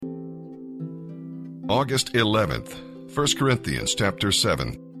August 11th, 1 Corinthians chapter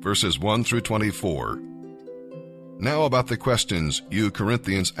 7, verses 1 through 24. Now about the questions you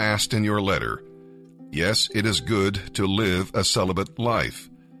Corinthians asked in your letter. Yes, it is good to live a celibate life.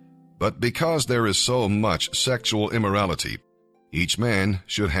 But because there is so much sexual immorality, each man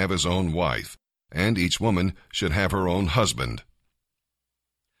should have his own wife, and each woman should have her own husband.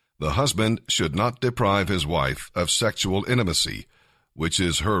 The husband should not deprive his wife of sexual intimacy, which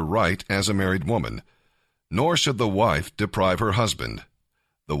is her right as a married woman, nor should the wife deprive her husband.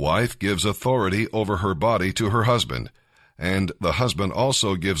 The wife gives authority over her body to her husband, and the husband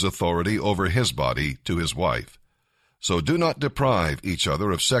also gives authority over his body to his wife. So do not deprive each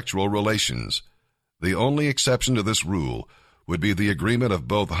other of sexual relations. The only exception to this rule would be the agreement of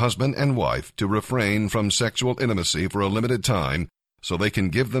both husband and wife to refrain from sexual intimacy for a limited time so they can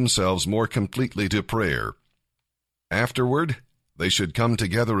give themselves more completely to prayer. Afterward, they should come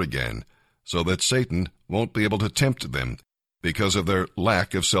together again so that Satan won't be able to tempt them because of their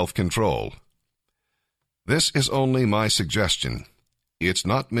lack of self-control. This is only my suggestion. It's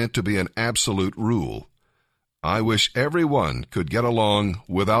not meant to be an absolute rule. I wish everyone could get along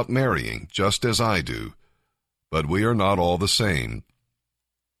without marrying, just as I do. But we are not all the same.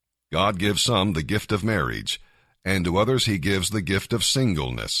 God gives some the gift of marriage, and to others he gives the gift of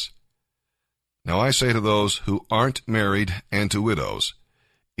singleness. Now I say to those who aren't married and to widows,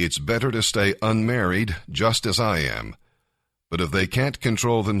 it's better to stay unmarried just as I am. But if they can't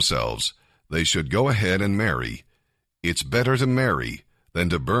control themselves, they should go ahead and marry. It's better to marry than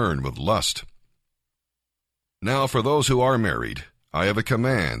to burn with lust. Now for those who are married, I have a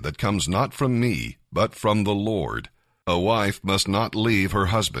command that comes not from me, but from the Lord. A wife must not leave her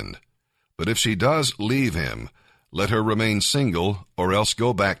husband. But if she does leave him, let her remain single or else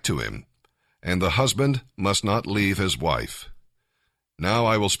go back to him. And the husband must not leave his wife. Now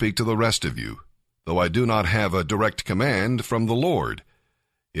I will speak to the rest of you, though I do not have a direct command from the Lord.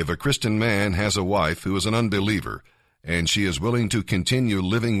 If a Christian man has a wife who is an unbeliever, and she is willing to continue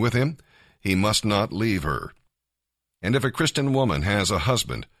living with him, he must not leave her. And if a Christian woman has a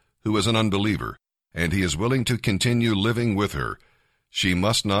husband who is an unbeliever, and he is willing to continue living with her, she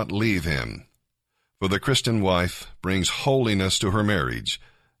must not leave him. For the Christian wife brings holiness to her marriage,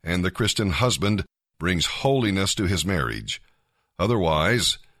 and the Christian husband brings holiness to his marriage.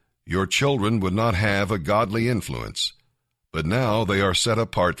 Otherwise, your children would not have a godly influence, but now they are set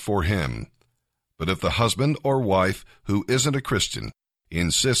apart for him. But if the husband or wife who isn't a Christian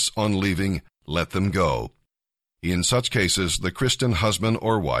insists on leaving, let them go. In such cases, the Christian husband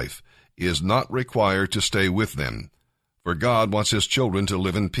or wife is not required to stay with them, for God wants his children to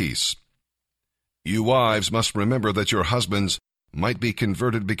live in peace. You wives must remember that your husbands might be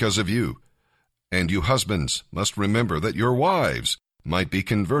converted because of you, and you husbands must remember that your wives might be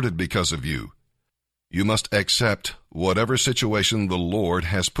converted because of you. You must accept whatever situation the Lord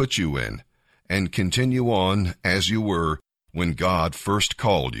has put you in, and continue on as you were when God first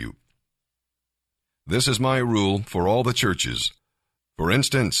called you. This is my rule for all the churches. For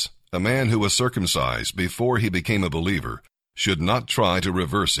instance, a man who was circumcised before he became a believer should not try to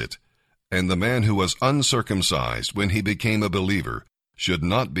reverse it, and the man who was uncircumcised when he became a believer should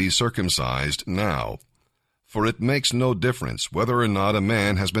not be circumcised now. For it makes no difference whether or not a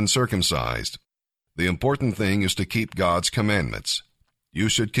man has been circumcised. The important thing is to keep God's commandments. You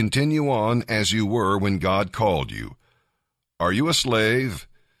should continue on as you were when God called you. Are you a slave?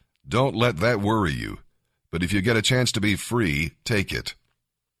 Don't let that worry you. But if you get a chance to be free, take it.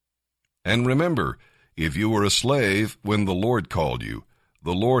 And remember, if you were a slave when the Lord called you,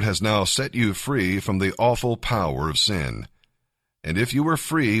 the Lord has now set you free from the awful power of sin. And if you were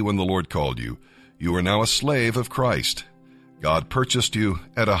free when the Lord called you, you are now a slave of Christ. God purchased you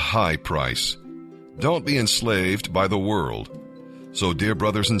at a high price. Don't be enslaved by the world. So, dear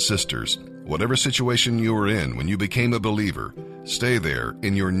brothers and sisters, whatever situation you were in when you became a believer, stay there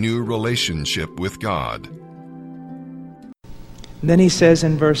in your new relationship with God. Then he says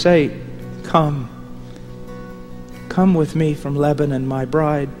in verse 8, Come with me from Lebanon, my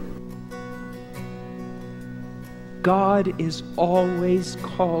bride. God is always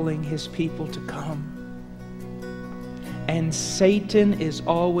calling his people to come. And Satan is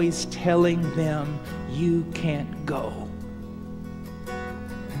always telling them, you can't go.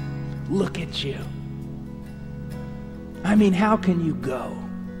 Look at you. I mean, how can you go?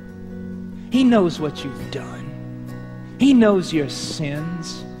 He knows what you've done. He knows your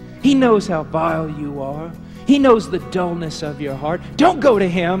sins. He knows how vile you are. He knows the dullness of your heart. Don't go to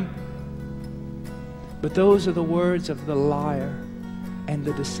him. But those are the words of the liar and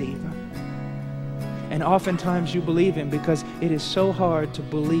the deceiver. And oftentimes you believe him because it is so hard to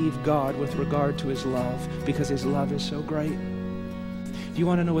believe God with regard to his love, because his love is so great. Do you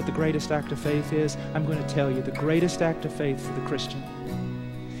want to know what the greatest act of faith is? I'm going to tell you. The greatest act of faith for the Christian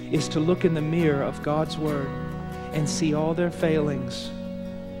is to look in the mirror of God's Word and see all their failings,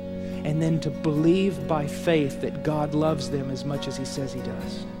 and then to believe by faith that God loves them as much as he says he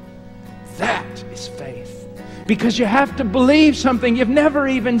does. That is faith. Because you have to believe something you've never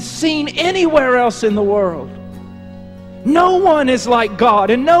even seen anywhere else in the world. No one is like God,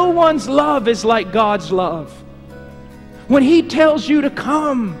 and no one's love is like God's love. When he tells you to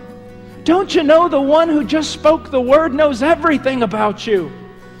come, don't you know the one who just spoke the word knows everything about you?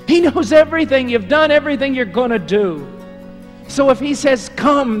 He knows everything you've done, everything you're going to do. So if he says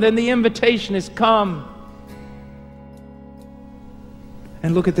come, then the invitation is come.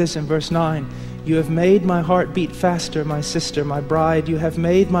 And look at this in verse 9. You have made my heart beat faster, my sister, my bride. You have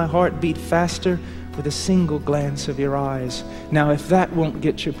made my heart beat faster with a single glance of your eyes. Now, if that won't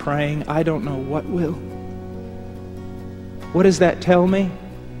get you praying, I don't know what will. What does that tell me?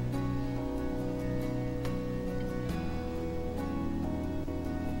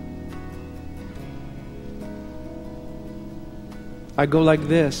 I go like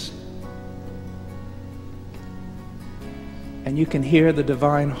this, and you can hear the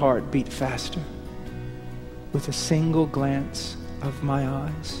divine heart beat faster with a single glance of my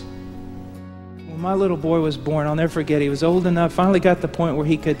eyes. When my little boy was born, I'll never forget, he was old enough, finally got to the point where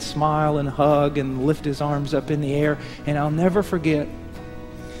he could smile and hug and lift his arms up in the air, and I'll never forget,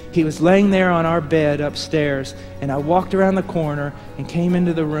 he was laying there on our bed upstairs, and I walked around the corner and came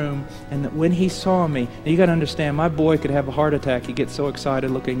into the room, and when he saw me, you got to understand, my boy could have a heart attack. He gets so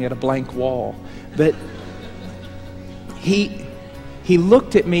excited looking at a blank wall. But he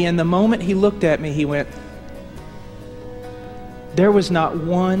looked at me, and the moment he looked at me, he went, there was not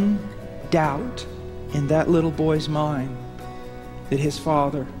one doubt in that little boy's mind that his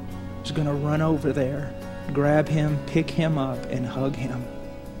father was going to run over there, grab him, pick him up, and hug him.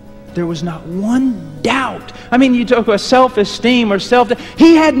 There was not one doubt. I mean, you talk about self-esteem or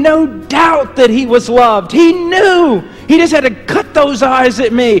he had no doubt that he was loved. He knew. He just had to cut those eyes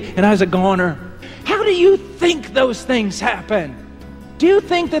at me, and I was a goner. How do you think those things happen? Do you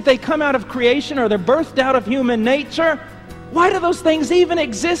think that they come out of creation or they're birthed out of human nature? Why do those things even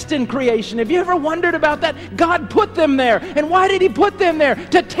exist in creation? Have you ever wondered about that? God put them there. And why did he put them there?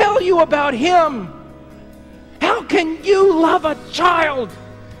 To tell you about him. How can you love a child?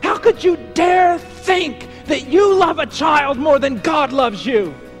 How could you dare think that you love a child more than God loves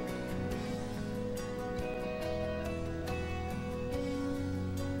you?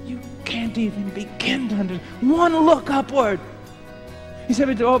 You can't even begin to understand. One look upward. He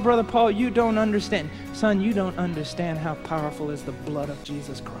said, oh, Brother Paul, you don't understand. Son, you don't understand how powerful is the blood of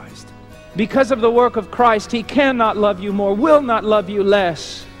Jesus Christ. Because of the work of Christ, he cannot love you more, will not love you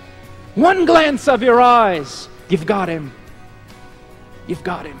less. One glance of your eyes, you've got him. You've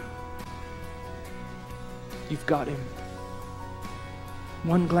got him. You've got him.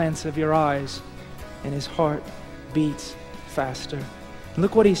 One glance of your eyes, and his heart beats faster. And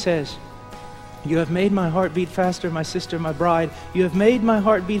look what he says. You have made my heart beat faster, my sister, my bride. You have made my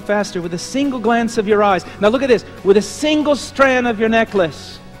heart beat faster with a single glance of your eyes. Now look at this. With a single strand of your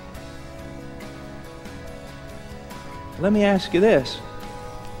necklace. Let me ask you this.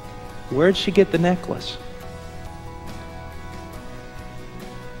 Where'd she get the necklace?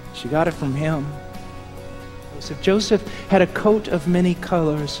 She got it from him. Joseph had a coat of many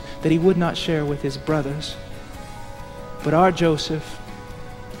colors that he would not share with his brothers. But our Joseph,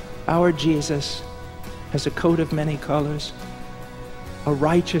 our Jesus, has a coat of many colors, a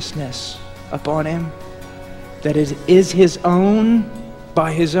righteousness upon him that is his own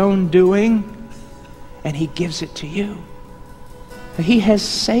by his own doing, and he gives it to you. He has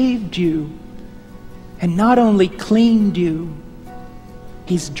saved you and not only cleaned you,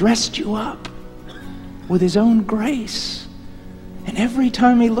 he's dressed you up with his own grace. And every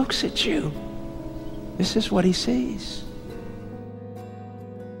time he looks at you, this is what he sees.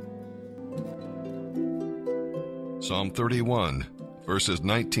 Psalm 31, verses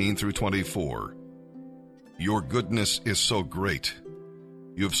 19 through 24. Your goodness is so great.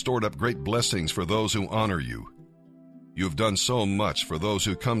 You have stored up great blessings for those who honor you. You have done so much for those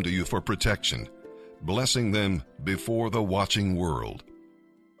who come to you for protection, blessing them before the watching world.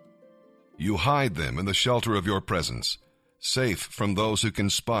 You hide them in the shelter of your presence, safe from those who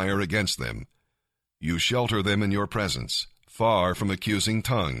conspire against them. You shelter them in your presence, far from accusing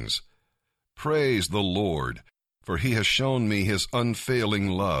tongues. Praise the Lord, for he has shown me his unfailing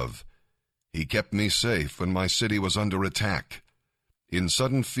love. He kept me safe when my city was under attack. In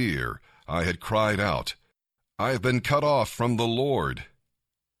sudden fear, I had cried out, I have been cut off from the Lord.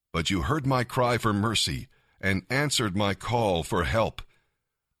 But you heard my cry for mercy and answered my call for help.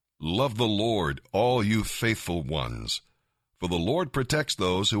 Love the Lord, all you faithful ones, for the Lord protects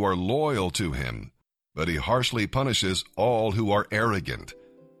those who are loyal to him, but he harshly punishes all who are arrogant.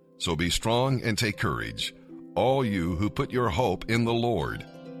 So be strong and take courage, all you who put your hope in the Lord.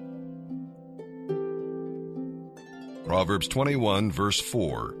 Proverbs 21, verse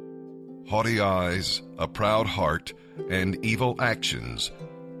 4. Haughty eyes, a proud heart, and evil actions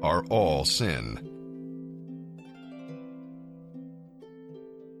are all sin.